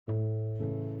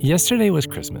Yesterday was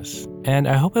Christmas, and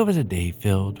I hope it was a day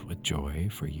filled with joy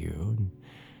for you.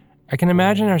 I can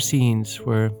imagine our scenes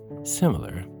were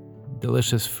similar.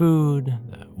 Delicious food,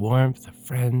 the warmth of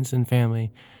friends and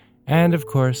family, and of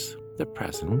course, the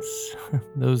presents.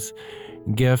 Those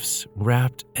gifts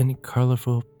wrapped in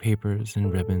colorful papers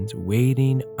and ribbons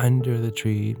waiting under the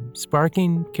tree,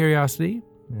 sparking curiosity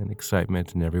and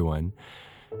excitement in everyone,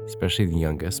 especially the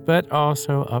youngest, but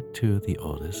also up to the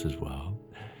oldest as well.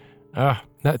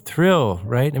 That thrill,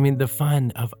 right? I mean, the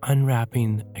fun of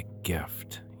unwrapping a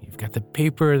gift. You've got the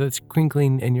paper that's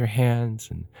crinkling in your hands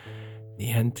and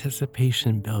the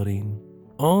anticipation building,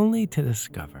 only to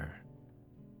discover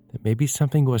that maybe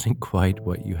something wasn't quite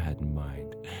what you had in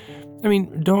mind. I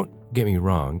mean, don't get me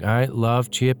wrong. I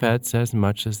love Chia Pets as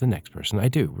much as the next person. I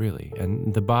do, really.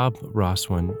 And the Bob Ross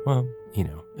one, well,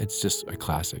 it's just a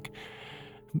classic.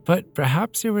 But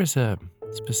perhaps there was a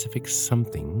specific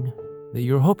something that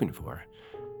you were hoping for.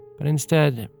 But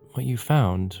instead, what you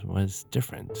found was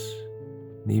different,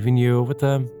 leaving you with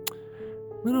a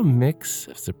little mix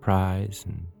of surprise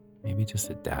and maybe just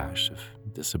a dash of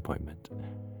disappointment.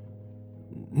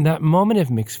 That moment of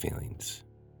mixed feelings,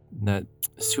 that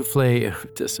souffle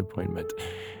of disappointment,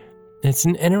 it's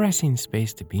an interesting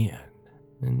space to be in.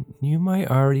 And you might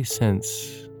already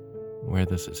sense where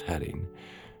this is heading.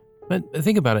 But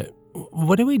think about it.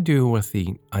 What do we do with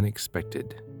the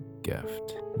unexpected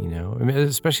gift? I mean,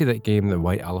 especially that game, The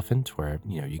White Elephant, where,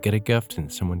 you get a gift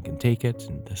and someone can take it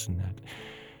and this and that.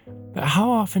 But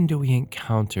how often do we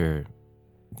encounter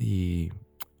the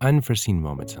unforeseen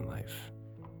moments in life,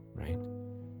 right?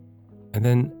 And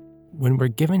then when we're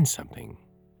given something,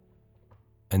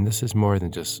 and this is more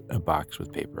than just a box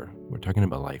with paper, we're talking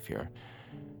about life here.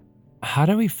 How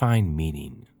do we find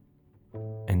meaning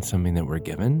in something that we're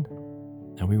given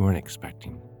that we weren't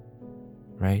expecting?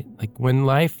 Right? Like when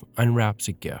life unwraps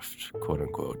a gift, quote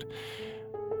unquote,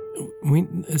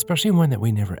 especially one that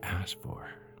we never asked for,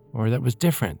 or that was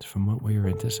different from what we were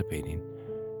anticipating,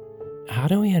 how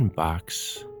do we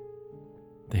unbox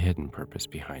the hidden purpose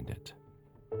behind it?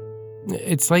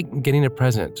 It's like getting a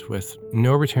present with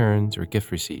no returns or gift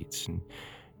receipts, and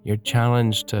you're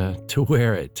challenged to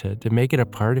wear it, to make it a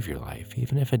part of your life,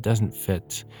 even if it doesn't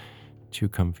fit too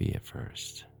comfy at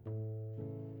first.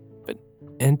 But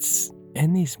it's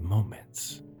in these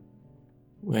moments,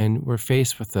 when we're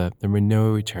faced with the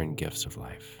no return gifts of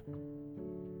life,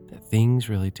 that things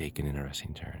really take an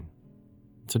interesting turn.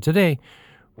 So today,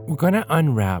 we're going to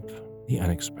unwrap the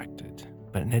unexpected,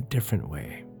 but in a different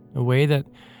way, a way that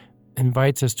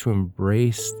invites us to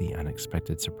embrace the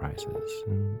unexpected surprises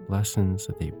and lessons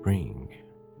that they bring.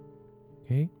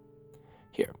 Okay?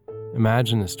 Here,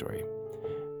 imagine the story.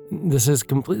 This is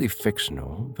completely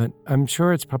fictional, but I'm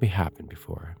sure it's probably happened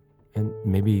before. And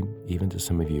maybe even to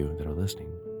some of you that are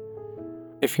listening.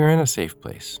 If you're in a safe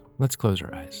place, let's close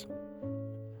our eyes.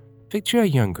 Picture a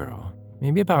young girl,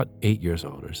 maybe about 8 years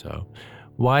old or so,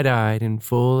 wide-eyed and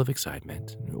full of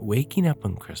excitement, waking up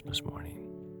on Christmas morning.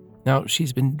 Now,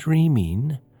 she's been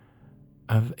dreaming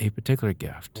of a particular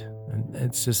gift. And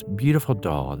it's this beautiful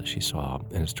doll that she saw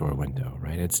in a store window,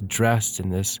 right? It's dressed in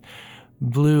this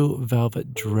blue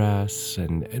velvet dress,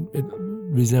 and it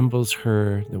resembles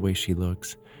her the way she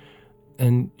looks.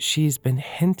 And she's been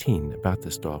hinting about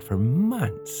this doll for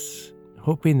months,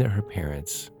 hoping that her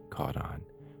parents caught on.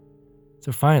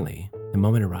 So finally, the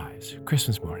moment arrives,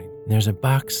 Christmas morning. There's a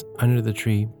box under the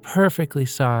tree, perfectly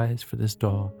sized for this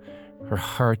doll. Her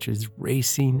heart is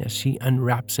racing as she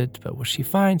unwraps it, but what she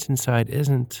finds inside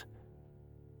isn't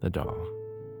the doll.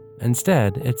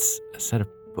 Instead, it's a set of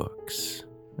books,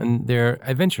 and they're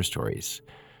adventure stories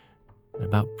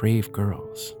about brave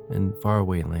girls in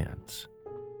faraway lands.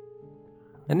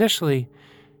 Initially,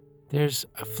 there's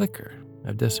a flicker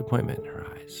of disappointment in her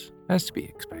eyes, as to be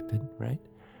expected, right?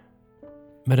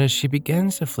 But as she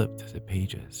begins to flip through the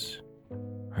pages,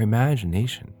 her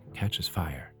imagination catches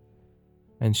fire,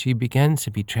 and she begins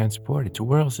to be transported to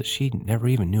worlds that she never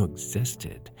even knew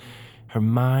existed, her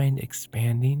mind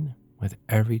expanding with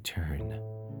every turn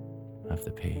of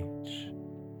the page.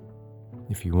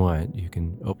 If you want, you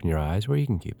can open your eyes or you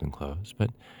can keep them closed, but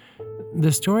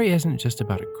the story isn't just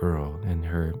about a girl and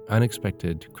her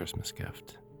unexpected Christmas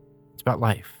gift. It's about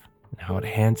life and how it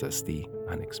hands us the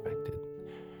unexpected.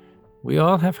 We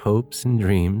all have hopes and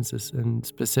dreams and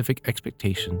specific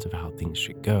expectations of how things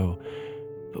should go.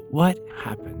 But what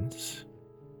happens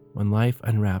when life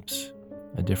unwraps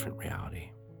a different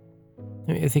reality?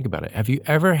 I mean, think about it. Have you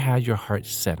ever had your heart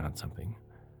set on something,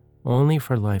 only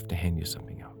for life to hand you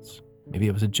something else? Maybe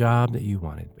it was a job that you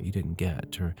wanted, but you didn't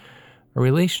get, or a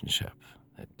relationship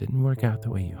that didn't work out the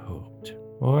way you hoped,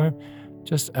 or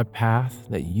Just a path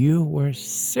that you were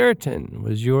certain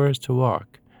was yours to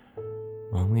walk,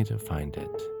 only to find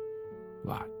it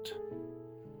blocked.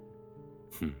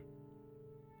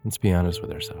 Let's be honest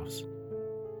with ourselves.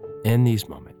 In these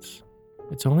moments,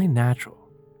 it's only natural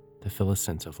to feel a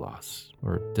sense of loss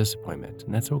or disappointment,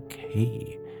 and that's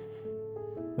okay.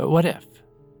 But what if,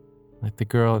 like the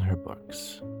girl in her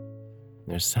books,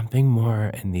 there's something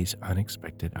more in these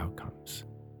unexpected outcomes?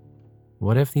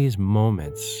 What if these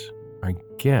moments are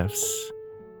gifts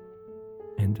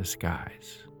in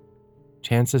disguise?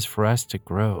 Chances for us to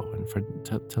grow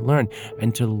and to learn,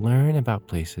 and to learn about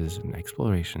places and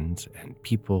explorations and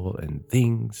people and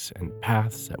things and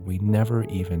paths that we never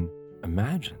even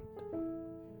imagined.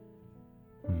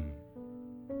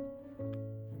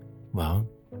 Well,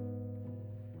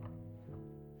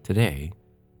 today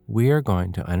we are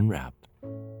going to unwrap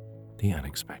the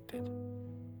unexpected.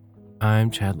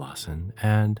 I'm Chad Lawson,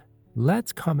 and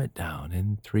let's calm it down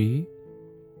in 3,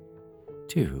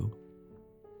 2,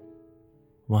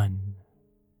 1.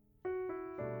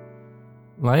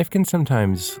 Life can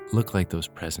sometimes look like those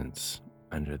presents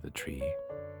under the tree,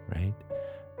 right?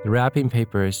 The wrapping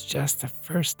paper is just the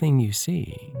first thing you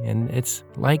see, and it's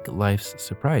like life's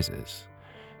surprises.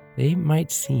 They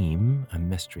might seem a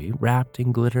mystery, wrapped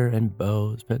in glitter and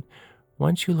bows, but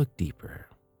once you look deeper,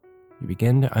 you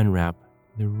begin to unwrap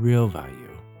the real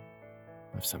value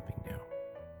of something new.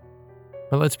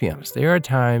 But let's be honest, there are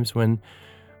times when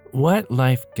what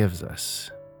life gives us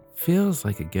feels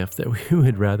like a gift that we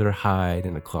would rather hide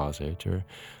in a closet or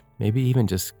maybe even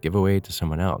just give away to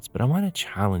someone else. But I want to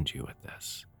challenge you with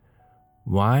this.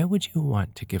 Why would you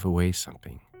want to give away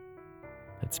something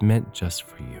that's meant just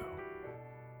for you?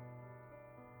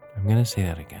 I'm going to say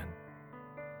that again.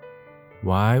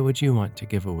 Why would you want to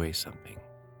give away something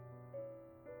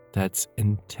that's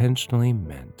intentionally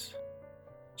meant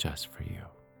just for you?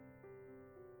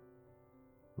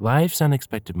 Life's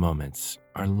unexpected moments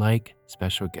are like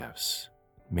special gifts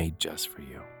made just for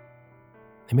you.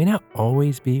 They may not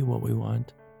always be what we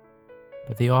want,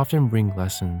 but they often bring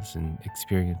lessons and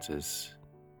experiences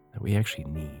that we actually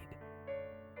need.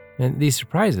 And these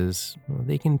surprises, well,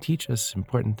 they can teach us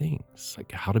important things,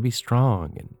 like how to be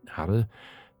strong and how to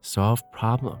solve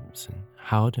problems and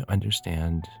how to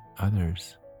understand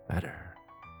others better.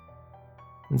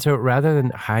 And so rather than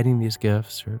hiding these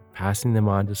gifts or passing them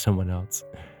on to someone else,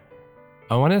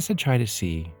 I want us to try to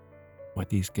see what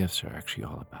these gifts are actually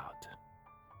all about.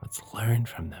 Let's learn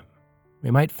from them.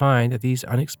 We might find that these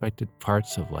unexpected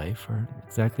parts of life are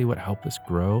exactly what help us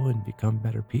grow and become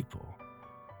better people.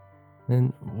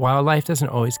 And while life doesn't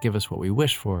always give us what we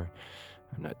wish for,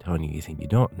 I'm not telling you anything you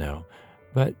don't know,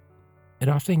 but it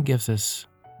often gives us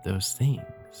those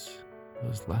things,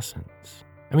 those lessons.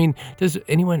 I mean, does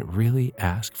anyone really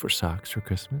ask for socks for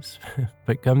Christmas?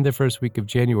 But come the first week of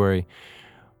January,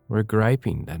 we're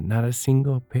griping that not a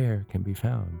single pair can be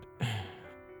found.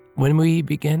 When we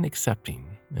begin accepting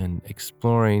and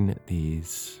exploring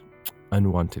these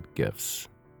unwanted gifts,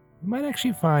 we might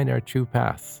actually find our true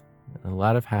path and a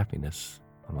lot of happiness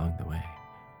along the way,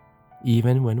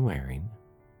 even when wearing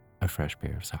a fresh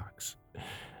pair of socks.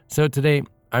 So today,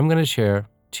 I'm going to share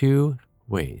 2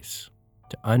 ways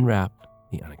to unwrap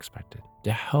the unexpected,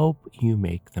 to help you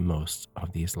make the most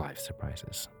of these life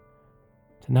surprises,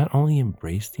 to not only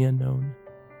embrace the unknown,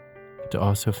 but to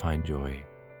also find joy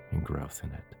and growth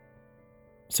in it.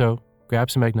 So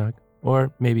grab some eggnog,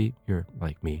 or maybe you're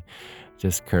like me,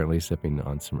 just currently sipping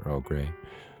on some Earl Grey.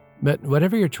 But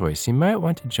whatever your choice, you might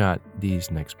want to jot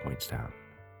these next points down.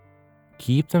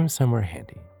 Keep them somewhere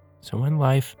handy, so when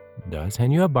life does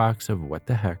hand you a box of what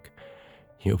the heck,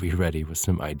 you'll be ready with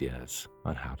some ideas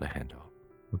on how to handle.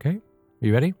 Okay? Are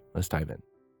you ready? Let's dive in.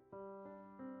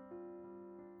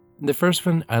 The first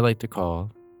one I like to call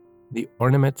the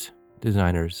ornament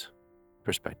designer's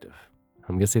perspective.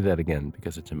 I'm going to say that again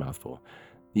because it's a mouthful.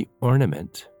 The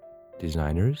ornament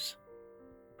designer's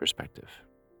perspective.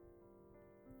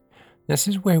 This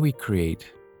is where we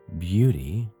create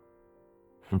beauty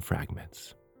from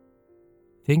fragments.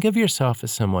 Think of yourself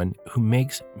as someone who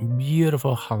makes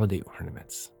beautiful holiday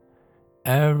ornaments.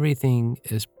 Everything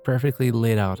is perfectly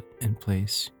laid out in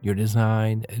place. Your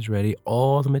design is ready.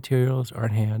 All the materials are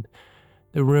in hand.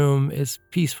 The room is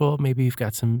peaceful. Maybe you've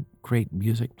got some great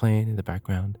music playing in the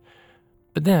background.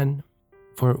 But then,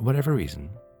 for whatever reason,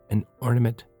 an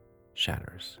ornament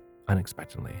shatters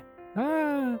unexpectedly.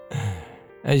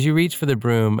 As you reach for the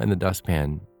broom and the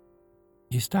dustpan,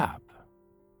 you stop.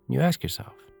 You ask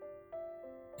yourself,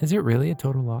 is it really a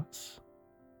total loss?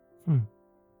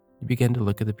 You begin to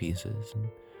look at the pieces, and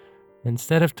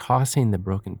instead of tossing the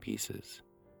broken pieces,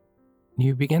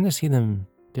 you begin to see them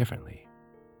differently.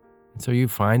 And so you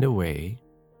find a way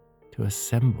to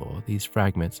assemble these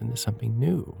fragments into something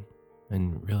new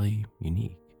and really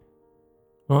unique.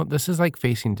 Well, this is like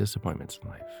facing disappointments in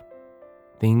life.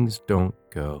 Things don't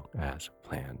go as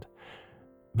planned.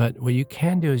 But what you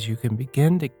can do is you can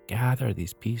begin to gather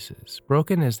these pieces,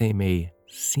 broken as they may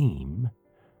seem,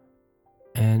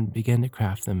 and begin to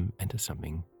craft them into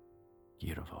something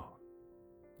beautiful.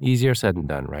 Easier said than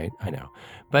done, right? I know.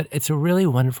 But it's a really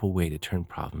wonderful way to turn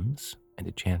problems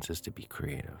into chances to be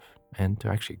creative and to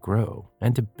actually grow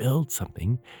and to build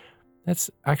something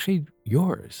that's actually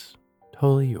yours,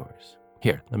 totally yours.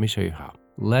 Here, let me show you how.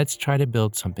 Let's try to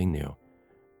build something new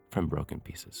from broken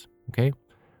pieces, okay?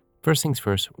 First things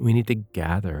first, we need to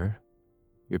gather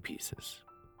your pieces.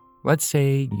 Let's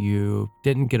say you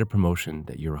didn't get a promotion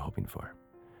that you were hoping for.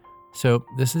 So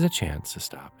this is a chance to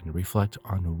stop and reflect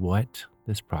on what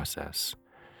this process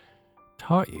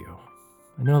taught you.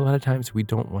 I know a lot of times we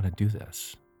don't want to do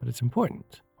this, but it's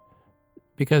important.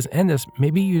 Because in this,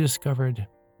 maybe you discovered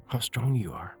how strong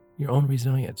you are, your own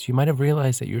resilience. You might have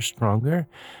realized that you're stronger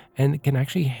and can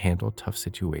actually handle tough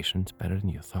situations better than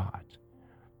you thought.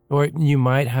 Or you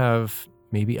might have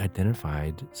maybe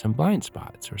identified some blind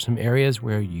spots or some areas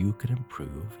where you could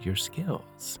improve your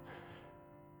skills.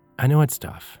 I know it's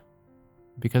tough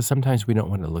because sometimes we don't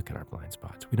want to look at our blind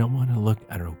spots. We don't want to look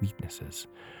at our weaknesses.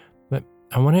 But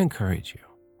I want to encourage you.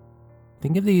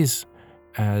 Think of these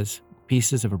as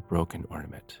pieces of a broken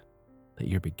ornament that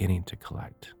you're beginning to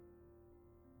collect.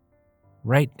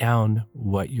 Write down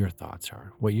what your thoughts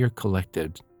are, what your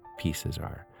collected pieces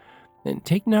are, and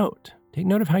take note. Take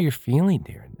note of how you're feeling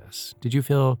during this. Did you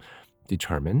feel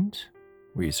determined?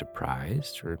 Were you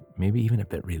surprised or maybe even a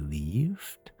bit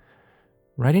relieved?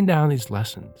 Writing down these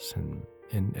lessons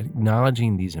and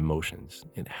acknowledging these emotions,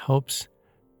 it helps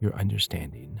your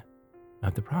understanding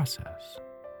of the process.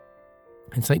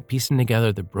 It's like piecing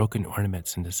together the broken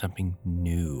ornaments into something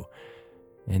new.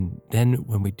 And then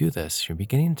when we do this, you're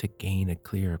beginning to gain a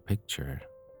clearer picture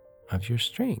of your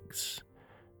strengths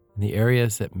and the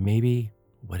areas that maybe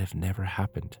would have never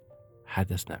happened had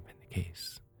this not been the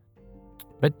case.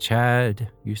 But Chad,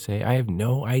 you say, I have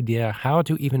no idea how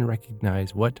to even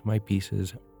recognize what my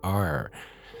pieces are.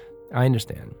 I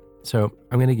understand. So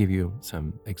I'm going to give you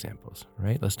some examples,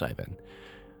 right? Let's dive in.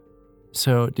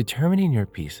 So determining your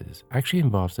pieces actually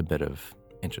involves a bit of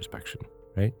introspection,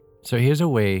 right? So here's a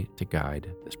way to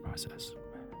guide this process.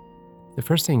 The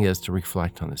first thing is to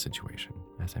reflect on the situation,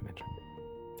 as I mentioned.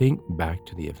 Think back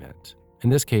to the event. In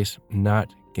this case,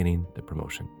 not getting the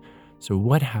promotion. So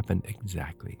what happened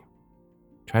exactly?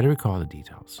 Try to recall the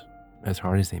details, as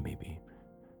hard as they may be.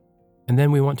 And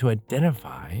then we want to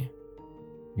identify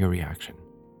your reaction.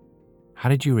 How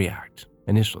did you react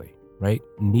initially, right?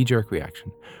 Knee-jerk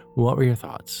reaction. What were your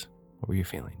thoughts? What were your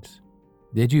feelings?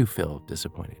 Did you feel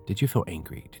disappointed? Did you feel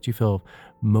angry? Did you feel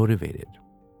motivated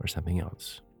or something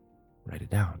else? Write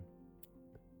it down.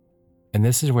 And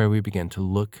this is where we begin to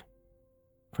look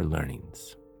for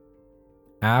learnings.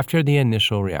 After the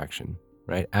initial reaction,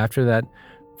 right? After that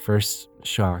first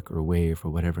shock or wave or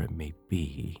whatever it may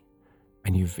be,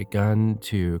 and you've begun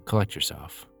to collect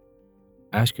yourself,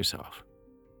 ask yourself,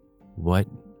 what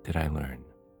did I learn?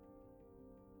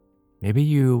 Maybe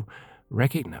you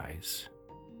recognize,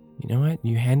 you know what,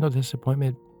 you handled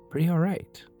disappointment pretty all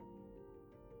right.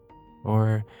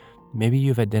 Or maybe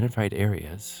you've identified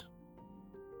areas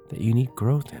that you need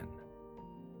growth in.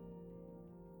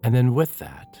 And then with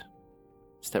that,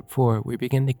 step 4, we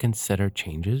begin to consider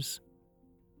changes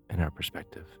in our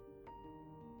perspective.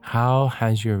 How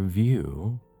has your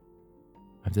view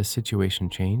of this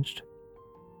situation changed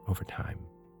over time?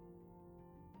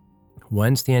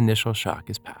 Once the initial shock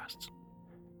is past,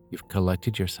 you've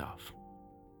collected yourself.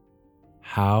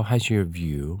 How has your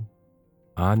view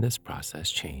on this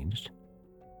process changed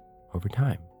over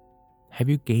time? Have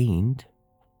you gained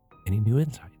any new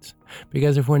insights?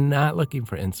 Because if we're not looking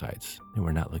for insights, then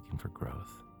we're not looking for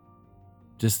growth.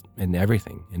 Just in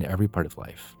everything, in every part of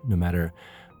life, no matter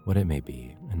what it may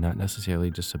be, and not necessarily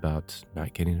just about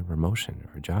not getting a promotion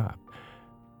or a job.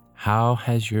 How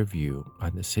has your view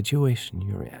on the situation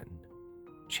you're in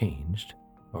changed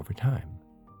over time?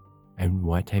 And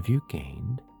what have you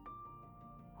gained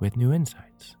with new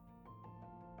insights?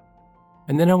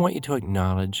 And then I want you to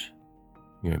acknowledge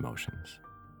your emotions.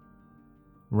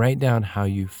 Write down how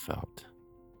you felt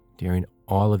during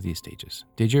all of these stages.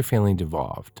 Did your feeling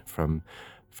evolved from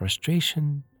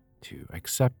frustration to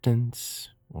acceptance,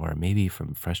 or maybe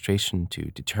from frustration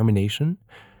to determination,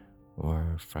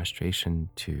 or frustration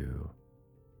to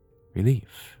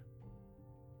relief?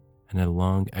 And a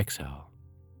long exhale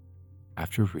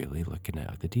after really looking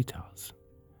at the details.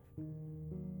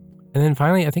 And then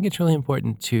finally, I think it's really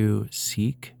important to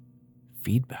seek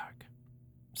feedback.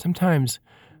 Sometimes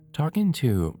talking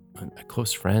to a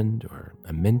close friend or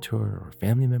a mentor or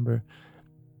family member,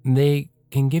 they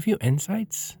can give you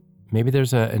insights. Maybe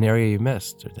there's an area you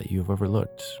missed or that you've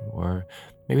overlooked, or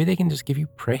maybe they can just give you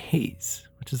praise,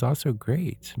 which is also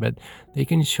great, but they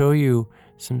can show you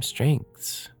some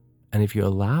strengths. And if you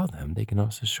allow them, they can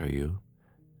also show you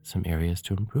some areas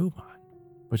to improve on,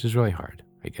 which is really hard.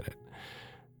 I get it.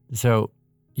 So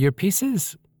your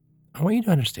pieces, I want you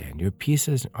to understand, your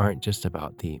pieces aren't just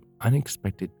about the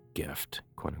unexpected gift,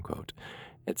 quote unquote,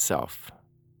 itself,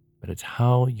 but it's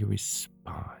how you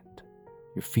respond,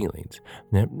 your feelings.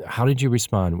 Now, how did you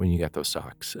respond when you got those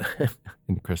socks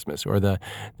in Christmas or the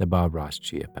Bob Ross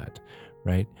Chia Pet,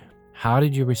 right? How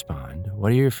did you respond?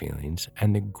 What are your feelings?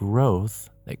 And the growth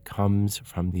that comes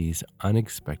from these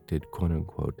unexpected, quote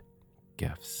unquote,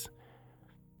 gifts.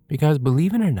 Because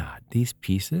believe it or not, these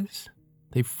pieces,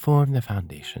 they form the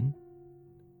foundation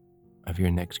of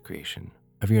your next creation,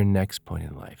 of your next point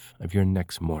in life, of your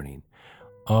next morning.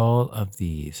 All of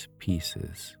these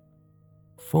pieces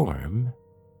form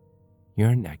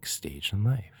your next stage in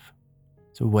life.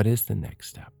 So what is the next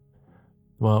step?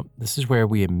 Well, this is where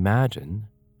we imagine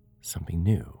something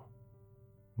new,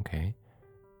 okay?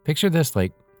 Picture this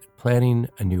like planning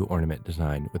a new ornament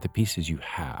design with the pieces you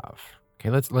have. Okay,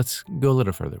 let's go a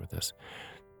little further with this.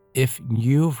 If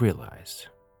you've realized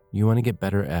you want to get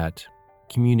better at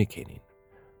communicating,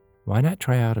 why not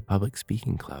try out a public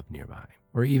speaking club nearby?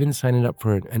 Or even signing up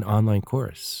for an online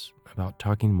course about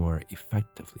talking more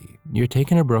effectively. You're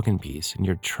taking a broken piece and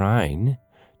you're trying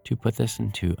to put this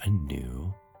into a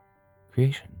new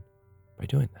creation by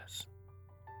doing this.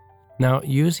 Now,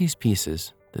 use these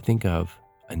pieces to think of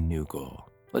a new goal.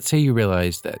 Let's say you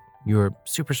realize that you're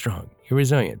super strong, you're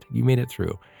resilient, you made it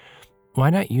through.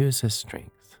 Why not use this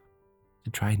strength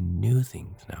to try new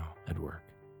things now at work?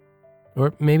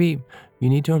 Or maybe you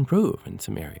need to improve in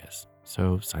some areas,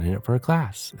 so signing up for a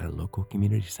class at a local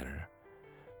community center.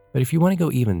 But if you want to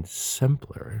go even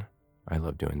simpler, I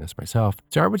love doing this myself,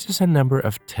 start with just a number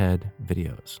of TED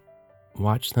videos.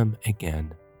 Watch them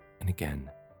again and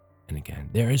again and again.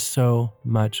 There is so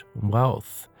much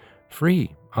wealth,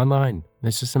 free, online.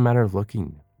 It's just a matter of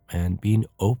looking and being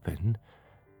open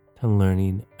to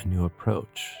learning a new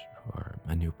approach or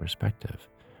a new perspective.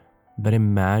 But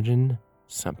imagine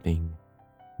something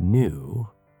new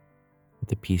with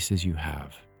the pieces you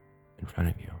have in front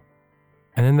of you.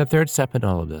 And then the third step in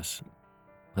all of this,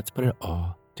 let's put it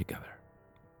all together.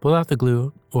 Pull out the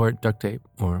glue or duct tape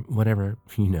or whatever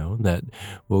that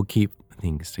will keep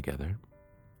things together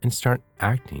and start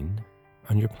acting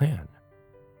on your plan.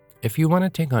 If you want to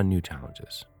take on new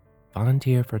challenges,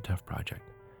 volunteer for a tough project.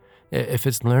 If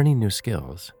it's learning new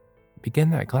skills, begin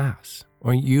that class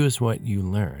or use what you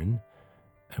learn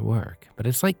at work. But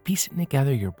it's like piecing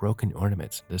together your broken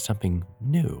ornaments into something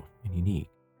new and unique.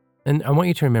 And I want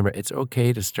you to remember, it's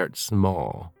okay to start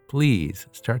small. Please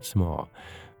start small.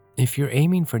 If you're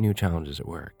aiming for new challenges at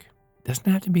work, it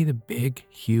doesn't have to be the big,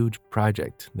 huge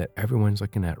project that everyone's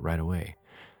looking at right away.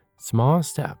 Small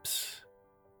steps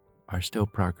are still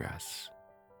progress,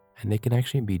 and they can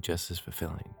actually be just as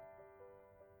fulfilling.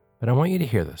 But I want you to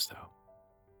hear this, though.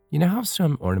 You know how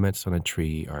some ornaments on a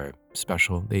tree are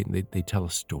special? They tell a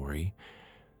story.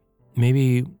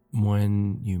 Maybe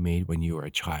one you made when you were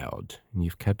a child and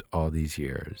you've kept all these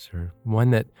years, or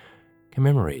one that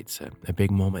commemorates a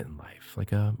big moment in life,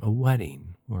 like a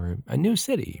wedding or a new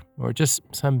city or just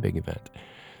some big event.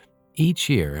 Each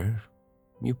year,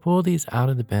 you pull these out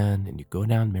of the bin and you go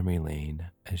down memory lane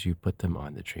as you put them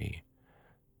on the tree.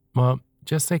 Well,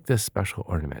 just like this special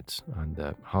ornament on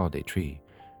the holiday tree,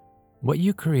 what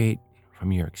you create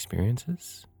from your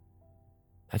experiences,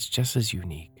 that's just as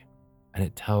unique, and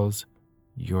it tells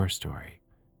your story.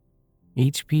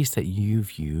 Each piece that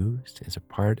you've used is a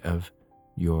part of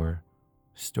your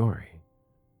story,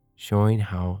 showing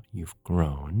how you've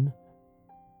grown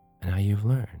and how you've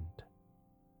learned.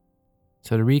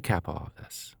 So to recap all of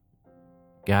this,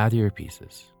 gather your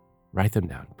pieces, write them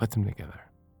down, put them together.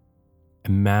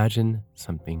 Imagine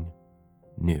something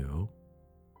new,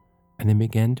 and then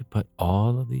begin to put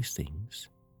all of these things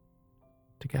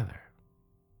together.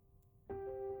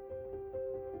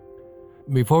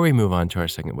 Before we move on to our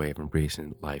second way of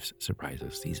embracing life's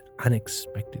surprises, these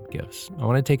unexpected gifts, I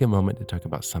want to take a moment to talk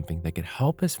about something that could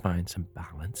help us find some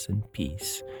balance and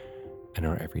peace in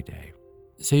our everyday.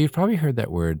 So you've probably heard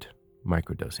that word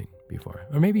microdosing before,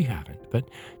 or maybe you haven't, but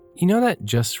you know that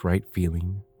just right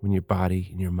feeling when your body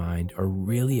and your mind are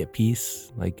really at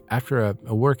peace, like after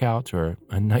a workout or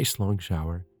a nice long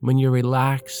shower, when you're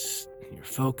relaxed, and you're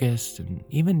focused and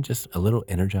even just a little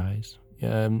energized,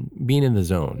 being in the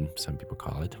zone, some people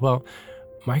call it. Well,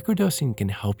 microdosing can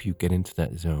help you get into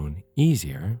that zone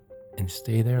easier and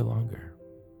stay there longer.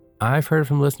 I've heard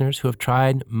from listeners who have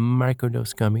tried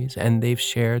microdose gummies and they've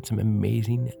shared some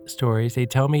amazing stories. They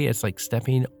tell me it's like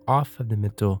stepping off of the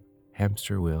mental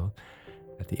hamster wheel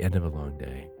at the end of a long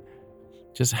day.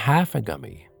 Just half a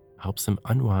gummy helps them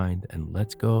unwind and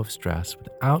lets go of stress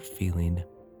without feeling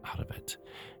out of it.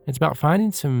 It's about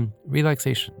finding some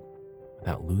relaxation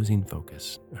without losing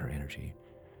focus or energy.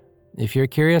 If you're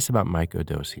curious about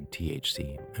microdosing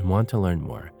THC and want to learn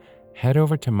more, head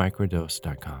over to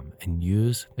microdose.com and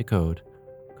use the code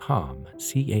CALM,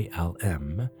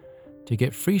 C-A-L-M, to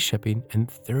get free shipping and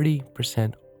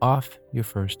 30% off your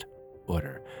first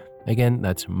order. Again,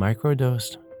 that's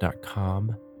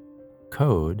microdose.com,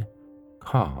 code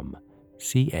CALM,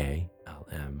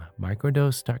 C-A-L-M,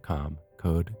 microdose.com,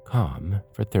 code CALM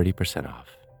for 30% off.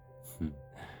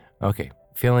 Okay,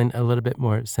 feeling a little bit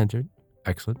more centered?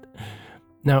 Excellent.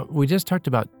 Now, we just talked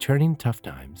about turning tough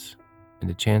times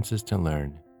into chances to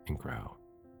learn and grow.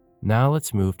 Now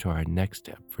let's move to our next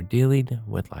step for dealing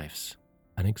with life's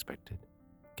unexpected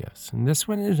gifts. And this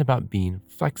one is about being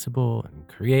flexible and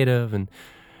creative and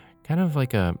kind of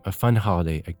like a fun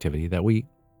holiday activity that we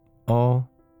all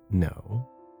know.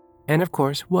 And of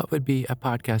course, what would be a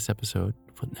podcast episode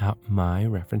without my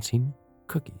referencing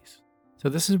cookies? So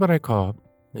this is what I call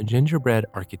the gingerbread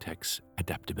architect's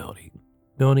adaptability.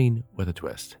 Building with a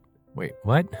twist. Wait,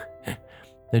 what?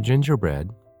 The gingerbread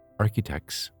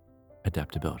architect's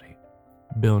adaptability.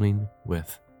 Building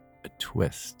with a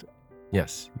twist.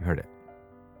 Yes, you heard it.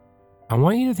 I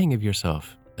want you to think of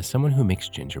yourself as someone who makes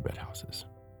gingerbread houses,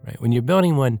 right? When you're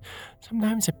building one,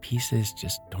 sometimes the pieces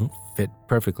just don't fit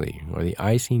perfectly, or the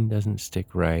icing doesn't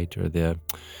stick right, or the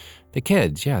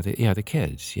kids, the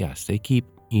kids, yes, they keep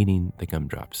eating the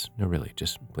gumdrops. No, really,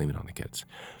 just blame it on the kids.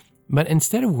 But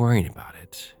instead of worrying about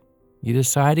it, you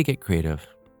decide to get creative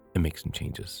and make some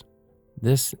changes.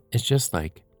 This is just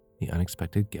like the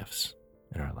unexpected gifts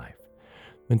in our life.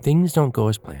 When things don't go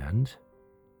as planned,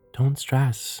 don't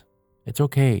stress. It's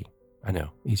okay. I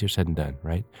know, easier said than done,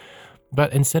 right?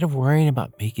 But instead of worrying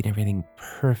about making everything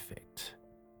perfect,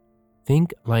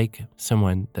 think like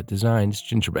someone that designs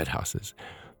gingerbread houses,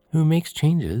 who makes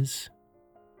changes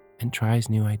and tries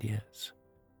new ideas.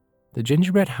 The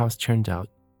gingerbread house turns out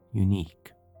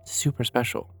unique, super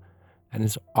special, and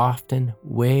is often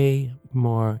way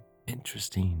more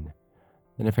interesting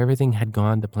than if everything had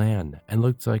gone to plan and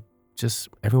looked like just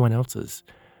everyone else's.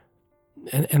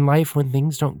 In life, when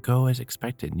things don't go as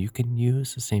expected, you can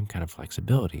use the same kind of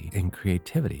flexibility and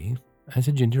creativity as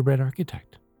a gingerbread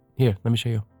architect. Here, let me show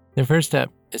you. The first step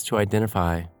is to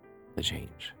identify the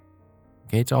change.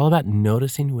 Okay, it's all about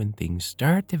noticing when things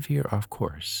start to veer off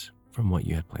course from what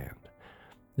you had planned.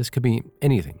 This could be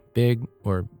anything, big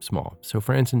or small. So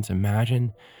for instance,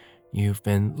 imagine you've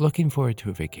been looking forward to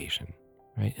a vacation,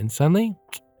 right? And suddenly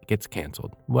it gets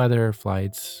canceled. Weather,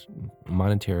 flights,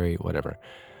 monetary, whatever.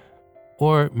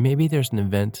 Or maybe there's an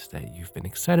event that you've been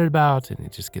excited about and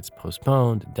it just gets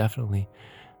postponed indefinitely.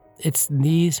 It's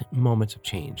these moments of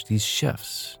change, these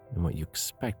shifts in what you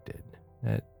expected,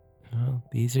 that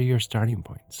these are your starting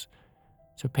points.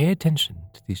 So pay attention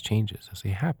to these changes as they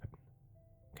happen,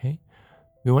 okay?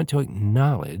 We want to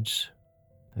acknowledge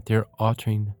that they're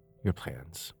altering your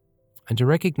plans and to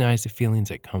recognize the feelings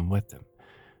that come with them.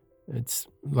 It's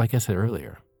like I said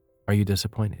earlier, are you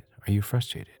disappointed? Are you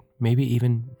frustrated? Maybe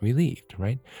even relieved,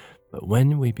 right? But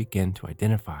when we begin to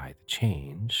identify the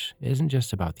change, it isn't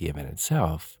just about the event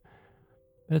itself,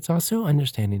 but it's also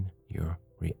understanding your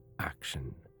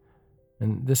reaction.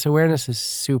 And this awareness is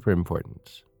super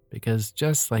important because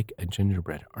just like a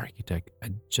gingerbread architect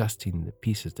adjusting the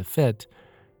pieces to fit,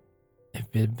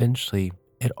 eventually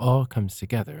it all comes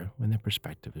together when the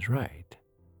perspective is right.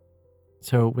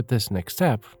 So with this next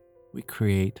step, we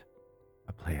create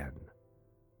a plan.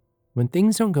 When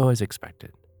things don't go as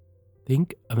expected,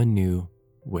 think of a new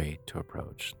way to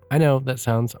approach. I know that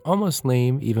sounds almost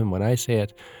lame even when I say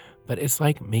it, but it's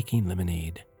like making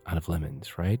lemonade out of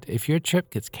lemons, right? If your trip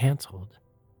gets canceled,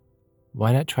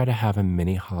 why not try to have a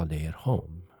mini holiday at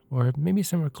home or maybe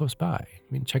somewhere close by?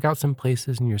 Check out some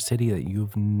places in your city that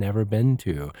you've never been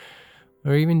to,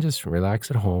 or even just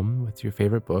relax at home with your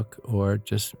favorite book or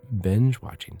just binge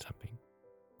watching something.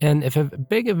 And if a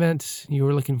big event you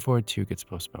were looking forward to gets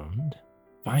postponed,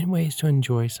 find ways to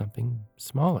enjoy something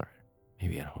smaller,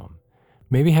 maybe at home.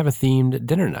 Maybe have a themed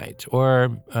dinner night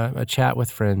or a chat with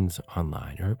friends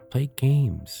online or play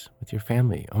games with your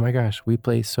family. Oh my gosh, we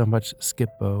play so much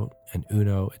Skip-Bo and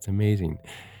Uno. It's amazing.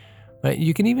 But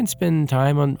you can even spend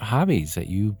time on hobbies that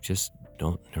you just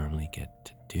don't normally get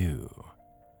to do.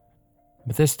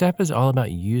 But this step is all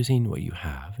about using what you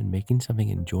have and making something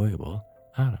enjoyable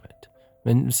out of it.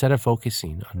 And instead of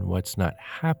focusing on what's not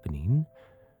happening,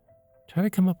 try to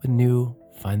come up with new,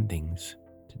 fun things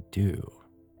to do.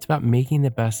 It's about making the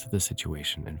best of the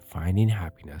situation and finding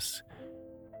happiness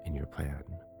in your plan.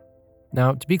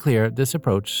 Now, to be clear, this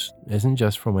approach isn't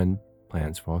just for when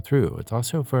plans fall through. It's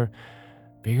also for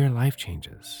bigger life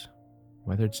changes.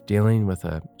 Whether it's dealing with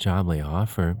a job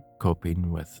layoff or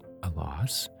coping with a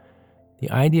loss,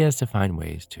 the idea is to find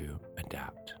ways to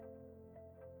adapt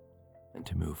and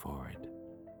to move forward.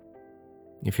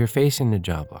 If you're facing a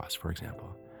job loss, for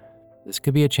example, this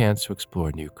could be a chance to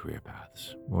explore new career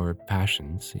paths or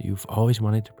passions that you've always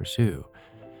wanted to pursue.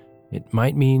 It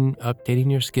might mean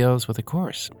updating your skills with a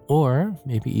course, or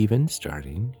maybe even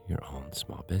starting your own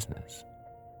small business.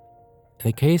 In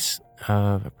the case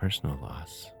of a personal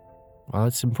loss, while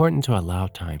it's important to allow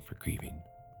time for grieving,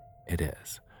 it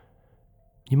is.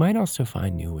 You might also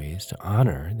find new ways to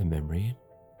honor the memory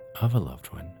of a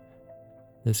loved one.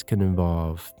 This can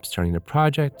involve starting a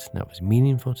project that was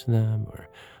meaningful to them or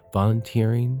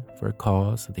volunteering for a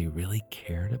cause that they really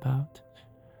cared about.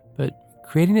 But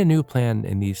creating a new plan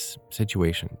in these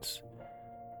situations,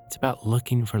 it's about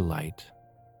looking for light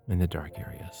in the dark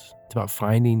areas. It's about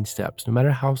finding steps, no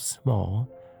matter how small,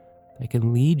 that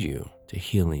can lead you to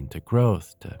healing, to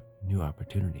growth, to new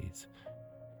opportunities.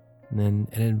 And then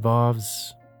it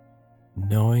involves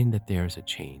knowing that there's a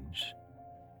change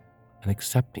and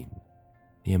accepting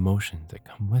the emotions that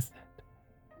come with it.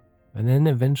 And then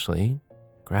eventually,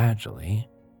 gradually,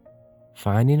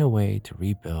 finding a way to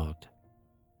rebuild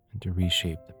and to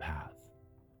reshape the path,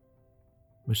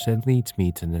 which then leads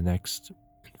me to the next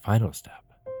and final step.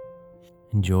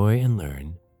 Enjoy and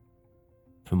learn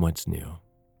from what's new.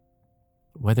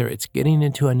 Whether it's getting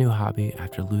into a new hobby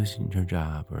after losing your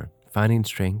job or finding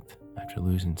strength after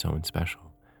losing someone special,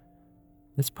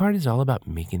 this part is all about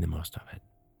making the most of it.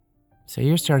 Say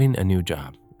you're starting a new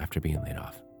job after being laid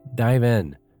off. Dive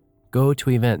in, go to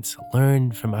events,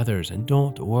 learn from others, and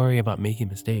don't worry about making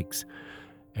mistakes.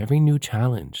 Every new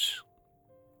challenge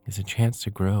is a chance to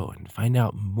grow and find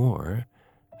out more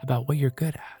about what you're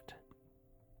good at.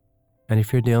 And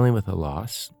if you're dealing with a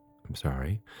loss,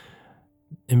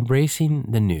 embracing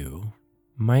the new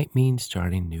might mean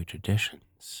starting new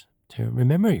traditions to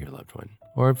remember your loved one,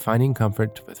 or finding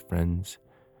comfort with friends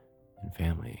and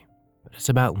family. But it's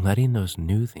about letting those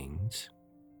new things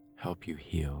help you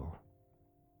heal.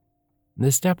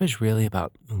 This step is really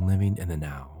about living in the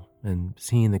now and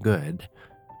seeing the good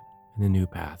in the new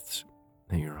paths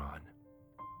that you're on.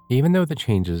 Even though the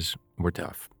changes were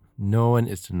tough, no one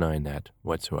is denying that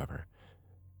whatsoever.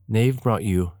 They've brought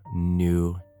you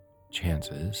new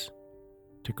chances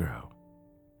to grow.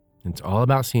 It's all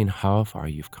about seeing how far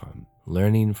you've come,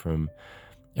 learning from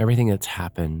everything that's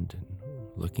happened, and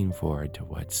looking forward to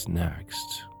what's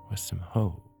next with some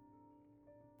hope.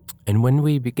 And when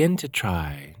we begin to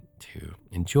try to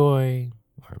enjoy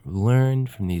or learn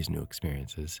from these new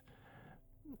experiences,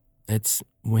 it's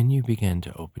when you begin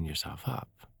to open yourself up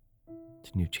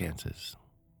to new chances.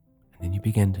 And then you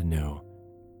begin to know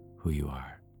who you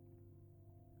are.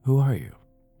 Who are you?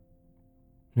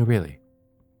 No, really.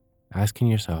 Asking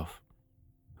yourself,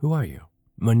 who are you?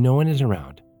 When no one is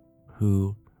around,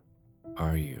 who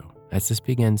are you? As this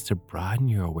begins to broaden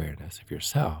your awareness of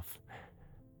yourself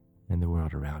and the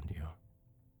world around you.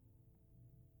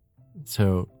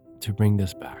 So, to bring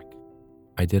this back,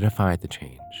 identify the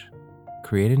change,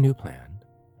 create a new plan,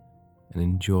 and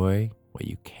enjoy what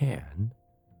you can,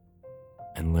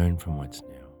 and learn from what's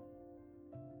new.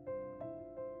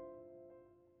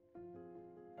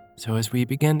 So as we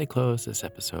begin to close this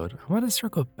episode, I want to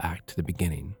circle back to the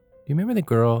beginning. Do you remember the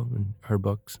girl in her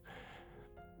books?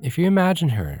 If you imagine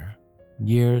her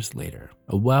years later,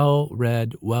 a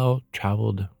well-read,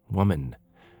 well-traveled woman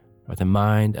with a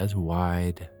mind as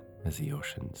wide as the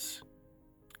oceans,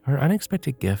 her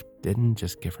unexpected gift didn't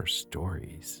just give her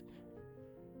stories,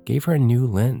 it gave her a new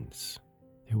lens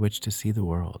through which to see the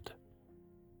world.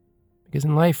 Because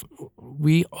in life,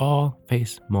 we all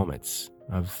face moments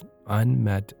of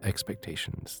unmet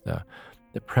expectations,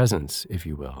 the presence, if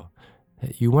you will,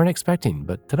 that you weren't expecting,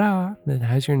 but ta-da, that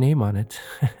has your name on it,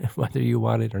 whether you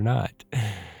want it or not.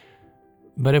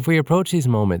 But if we approach these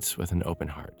moments with an open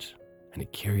heart and a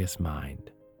curious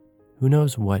mind, who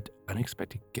knows what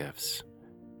unexpected gifts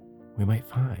we might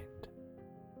find.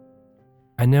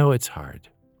 I know it's hard.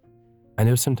 I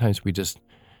know sometimes we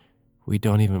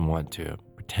don't even want to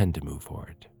pretend to move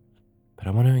forward, but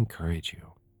I want to encourage you.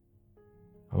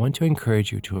 I want to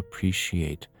encourage you to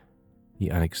appreciate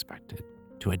the unexpected,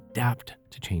 to adapt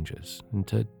to changes and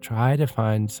to try to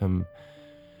find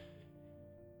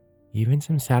even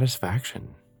some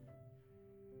satisfaction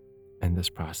in this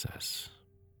process,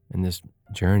 in this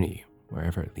journey,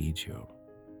 wherever it leads you.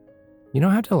 You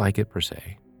don't have to like it per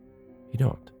se. You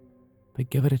don't. But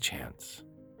give it a chance.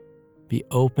 Be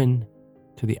open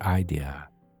to the idea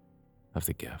of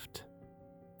the gift.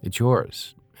 It's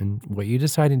yours. And what you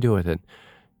decide to do with it,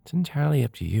 it's entirely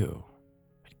up to you.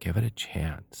 But give it a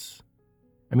chance.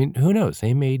 I mean, who knows?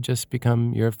 They may just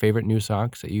become your favorite new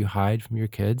socks that you hide from your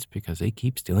kids because they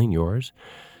keep stealing yours.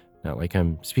 Not like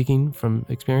I'm speaking from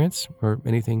experience or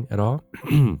anything at all.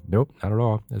 Nope, not at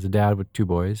all. As a dad with 2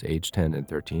 boys, aged 10 and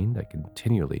 13, that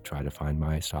continually try to find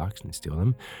my socks and steal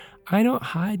them, I don't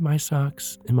hide my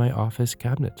socks in my office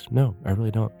cabinet. No, I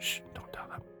really don't. Shh, don't tell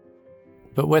them.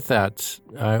 But with that,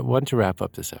 I want to wrap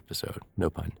up this episode, no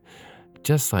pun,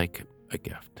 just like a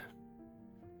gift.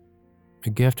 A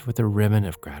gift with a ribbon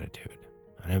of gratitude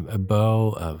and a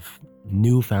bow of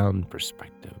newfound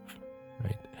perspective,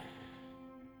 right?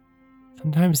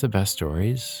 Sometimes the best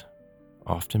stories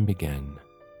often begin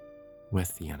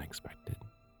with the unexpected.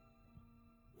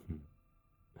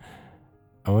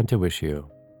 I want to wish you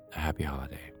a happy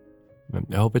holiday.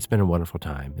 I hope it's been a wonderful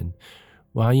time. And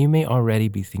while you may already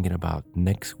be thinking about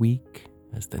next week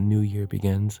as the new year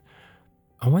begins,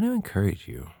 I want to encourage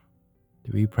you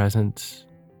to be present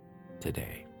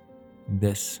today,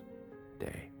 this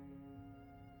day.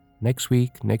 Next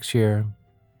week, next year,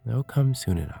 they'll come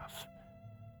soon enough.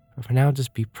 But for now,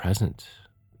 just be present.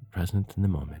 Be present in the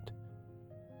moment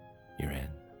you're in.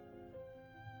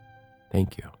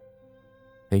 Thank you.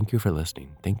 Thank you for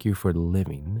listening. Thank you for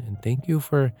living. And thank you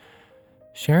for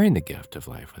sharing the gift of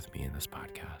life with me in this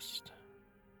podcast.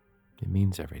 It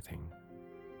means everything.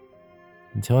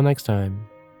 Until next time,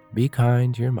 be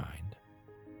kind to your mind.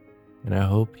 And I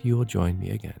hope you will join me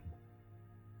again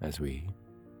as we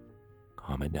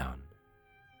calm it down.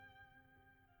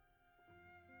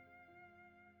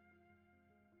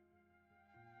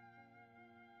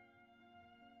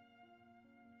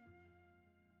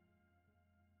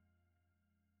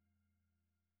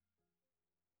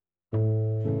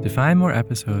 To find more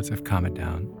episodes of Calm It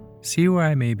Down, see where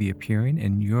I may be appearing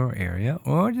in your area,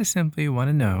 or just simply want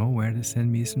to know where to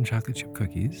send me some chocolate chip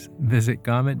cookies, visit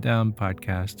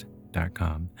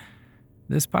calmitdownpodcast.com.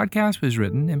 This podcast was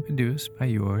written and produced by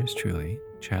yours truly,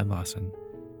 Chad Lawson,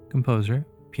 composer,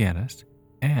 pianist,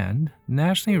 and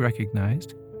nationally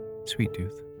recognized Sweet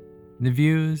Tooth. The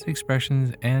views,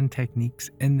 expressions, and techniques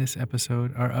in this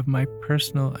episode are of my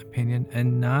personal opinion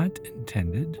and not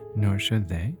intended, nor should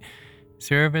they,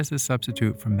 serve as a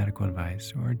substitute for medical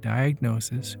advice or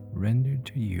diagnosis rendered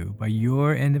to you by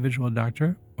your individual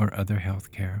doctor or other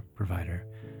healthcare provider.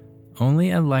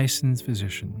 Only a licensed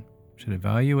physician should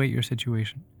evaluate your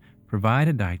situation, provide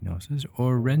a diagnosis,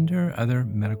 or render other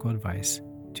medical advice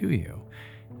to you,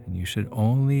 and you should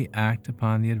only act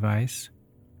upon the advice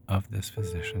of this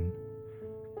physician.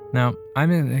 Now,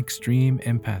 I'm an extreme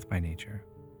empath by nature,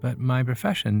 but my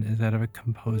profession is that of a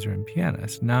composer and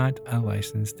pianist, not a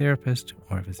licensed therapist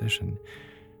or physician.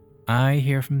 I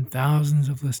hear from thousands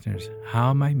of listeners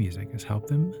how my music has helped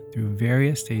them through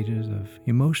various stages of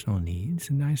emotional needs,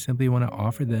 and I simply want to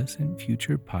offer this in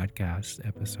future podcast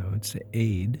episodes to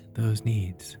aid those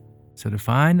needs. So to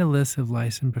find a list of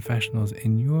licensed professionals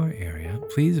in your area,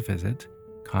 please visit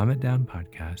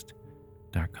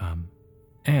calmitdownpodcast.com.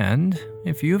 And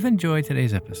if you've enjoyed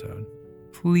today's episode,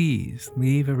 please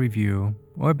leave a review,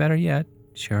 or better yet,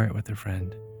 share it with a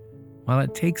friend. While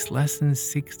it takes less than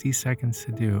 60 seconds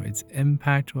to do, its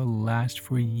impact will last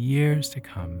for years to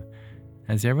come,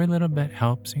 as every little bit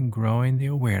helps in growing the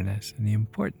awareness and the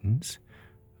importance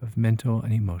of mental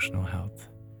and emotional health.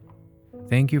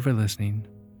 Thank you for listening.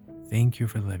 Thank you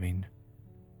for living.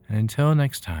 And until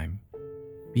next time,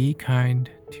 be kind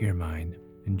to your mind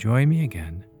and join me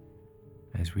again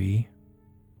as we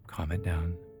calm it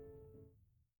down.